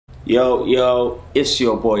Yo, it's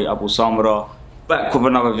your boy Abu Samra, back with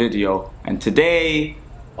another video, and today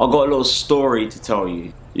I got a little story to tell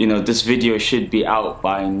you. You know, this video should be out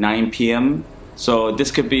by 9 p.m. So this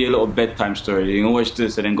could be a little bedtime story. You can watch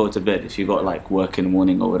this and then go to bed if you got like work in the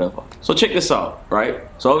morning or whatever. So check this out, right?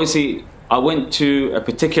 So obviously I went to a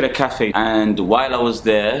particular cafe, and while I was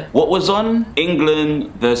there, what was on?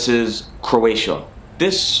 England versus Croatia.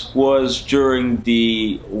 This was during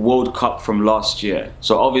the World Cup from last year.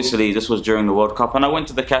 So obviously this was during the World Cup, and I went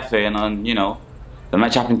to the cafe and you know, the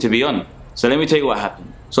match happened to be on. So let me tell you what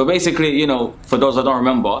happened. So basically, you know, for those that don't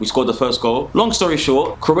remember, we scored the first goal. Long story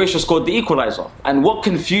short, Croatia scored the equalizer. And what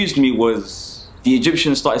confused me was the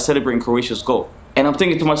Egyptians started celebrating Croatia's goal. And I'm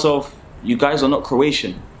thinking to myself, you guys are not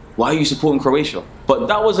Croatian. Why are you supporting Croatia? But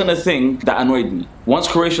that wasn't a thing that annoyed me. Once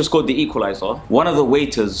Croatia scored the equalizer, one of the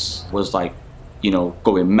waiters was like, you know,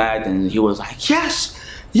 going mad, and he was like, yes,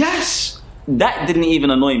 yes. That didn't even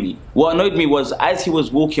annoy me. What annoyed me was as he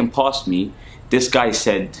was walking past me, this guy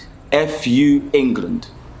said, F you England.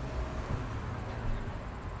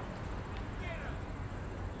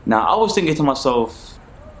 Now I was thinking to myself,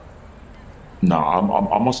 no,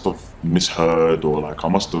 I must have misheard, or like I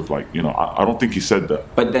must have, like, you know, I don't think he said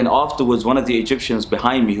that. But then afterwards, one of the Egyptians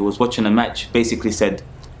behind me who was watching the match basically said,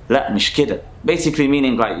 La mish kida. Basically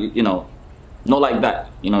meaning like, you know, not like that,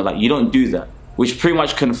 you know, like you don't do that, which pretty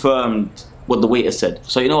much confirmed what the waiter said.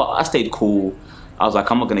 So you know what, I stayed cool. I was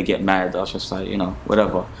like, I'm not gonna get mad. I was just like, you know,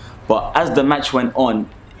 whatever. But as the match went on,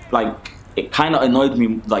 like, it kind of annoyed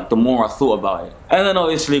me, like, the more I thought about it. And then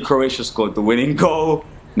obviously Croatia scored the winning goal.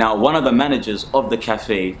 Now one of the managers of the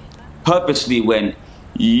cafe purposely went,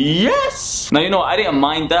 yes! Now, you know, I didn't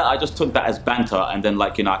mind that. I just took that as banter, and then,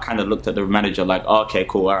 like, you know, I kind of looked at the manager like, oh, okay,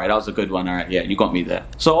 cool, all right, that was a good one, all right, yeah, you got me there.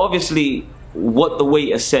 So obviously what the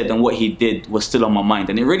waiter said and what he did was still on my mind,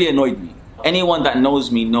 and it really annoyed me. Anyone that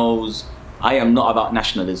knows me knows I am not about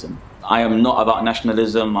nationalism. I am not about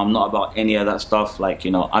nationalism. I'm not about any of that stuff. Like,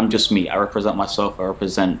 you know, I'm just me. I represent myself. I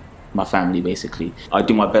represent my family, basically. I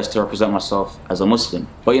do my best to represent myself as a Muslim.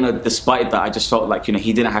 But, you know, despite that, I just felt like, you know,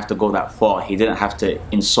 he didn't have to go that far. He didn't have to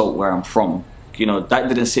insult where I'm from. You know, that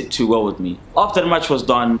didn't sit too well with me. After the match was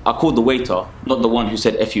done, I called the waiter, not the one who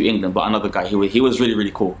said F you England, but another guy. He was really,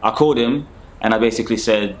 really cool. I called him and I basically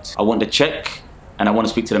said, I want the check and I want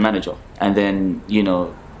to speak to the manager. And then, you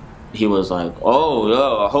know, he was like, oh,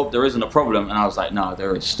 no, I hope there isn't a problem. And I was like, no,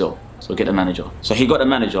 there is still. So get the manager. So he got the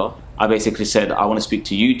manager. I basically said, I want to speak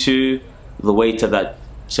to you two, the waiter that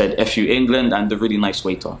said F you England, and the really nice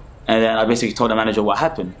waiter. And then I basically told the manager what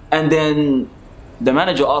happened. And then the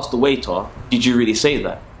manager asked the waiter, did you really say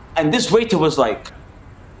that? And this waiter was like,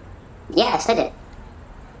 yeah, I said it.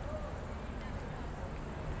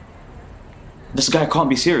 This guy can't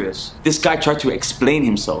be serious. This guy tried to explain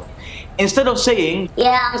himself. Instead of saying,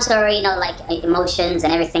 yeah, I'm sorry, you know, like, emotions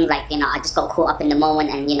and everything, like, you know, I just got caught up in the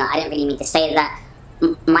moment, and, you know, I didn't really mean to say that.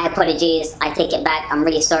 My apologies, I take it back, I'm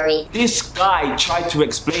really sorry. This guy tried to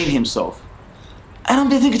explain himself. And I'm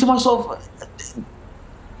thinking to myself,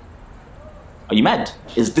 are you mad?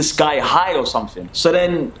 Is this guy high or something? So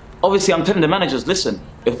then, obviously, I'm telling the managers, listen,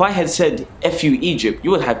 if I had said F you Egypt,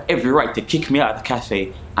 you would have every right to kick me out of the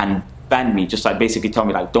cafe and ban me, just like basically tell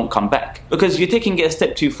me like, don't come back. Because you're taking it a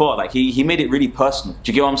step too far. Like, he made it really personal.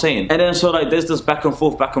 Do you get what I'm saying? And then so like there's this back and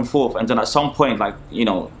forth, and then at some point, like, you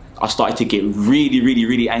know, I started to get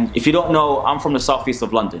really angry. If you don't know, I'm from the southeast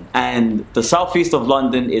of London, and the southeast of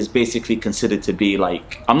London is basically considered to be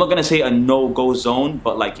like, I'm not gonna say a no-go zone,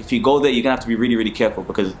 but like if you go there, you're gonna have to be really careful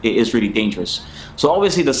because it is really dangerous. So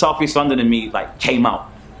obviously the southeast London in me like came out.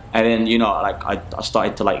 And then, you know, like I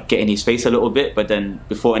started to like get in his face a little bit, but then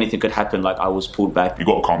before anything could happen, like I was pulled back. You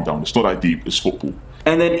gotta calm down. It's not that deep. It's football.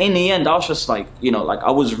 And then in the end, I was just like, you know, like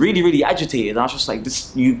I was really agitated. And I was just like,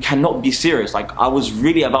 this, you cannot be serious. Like I was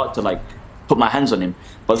really about to like put my hands on him,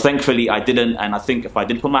 but thankfully I didn't. And I think if I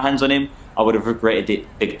did put my hands on him, I would have regretted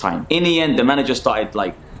it big time. In the end, the manager started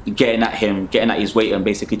like getting at him, getting at his waiter, and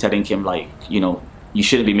basically telling him like, you know, you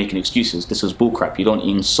shouldn't be making excuses. This is bullcrap. You don't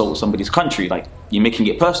insult somebody's country. Like, you're making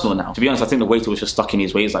it personal now. To be honest, I think the waiter was just stuck in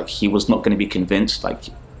his ways. Like, he was not going to be convinced. Like,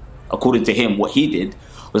 according to him, what he did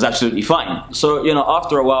was absolutely fine. So, you know,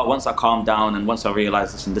 after a while, once I calmed down and once I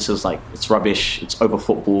realized this is like, it's rubbish, it's over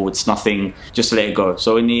football, it's nothing, just let it go.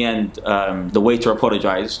 So in the end, the waiter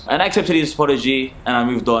apologized and I accepted his apology and I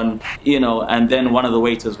moved on, you know. And then one of the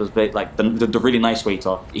waiters was like, the really nice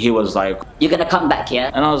waiter, he was like, you're gonna come back, yeah?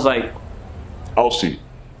 And I was like, I'll see.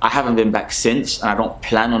 I haven't been back since, and I don't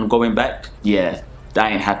plan on going back. Yeah, that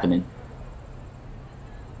ain't happening.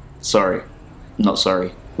 Sorry. Not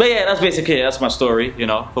sorry. But yeah, that's basically it. That's my story, you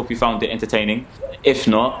know. Hope you found it entertaining. If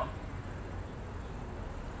not,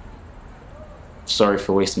 sorry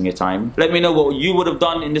for wasting your time. Let me know what you would have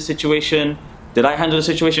done in this situation. Did I handle the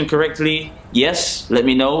situation correctly? Yes, let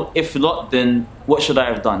me know. If not, then what should I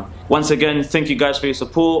have done? Once again, thank you guys for your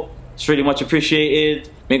support. It's really much appreciated.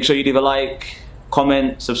 Make sure you leave a like,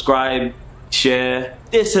 comment, subscribe, share.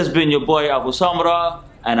 This has been your boy Abu Samra,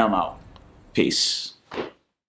 and I'm out. Peace.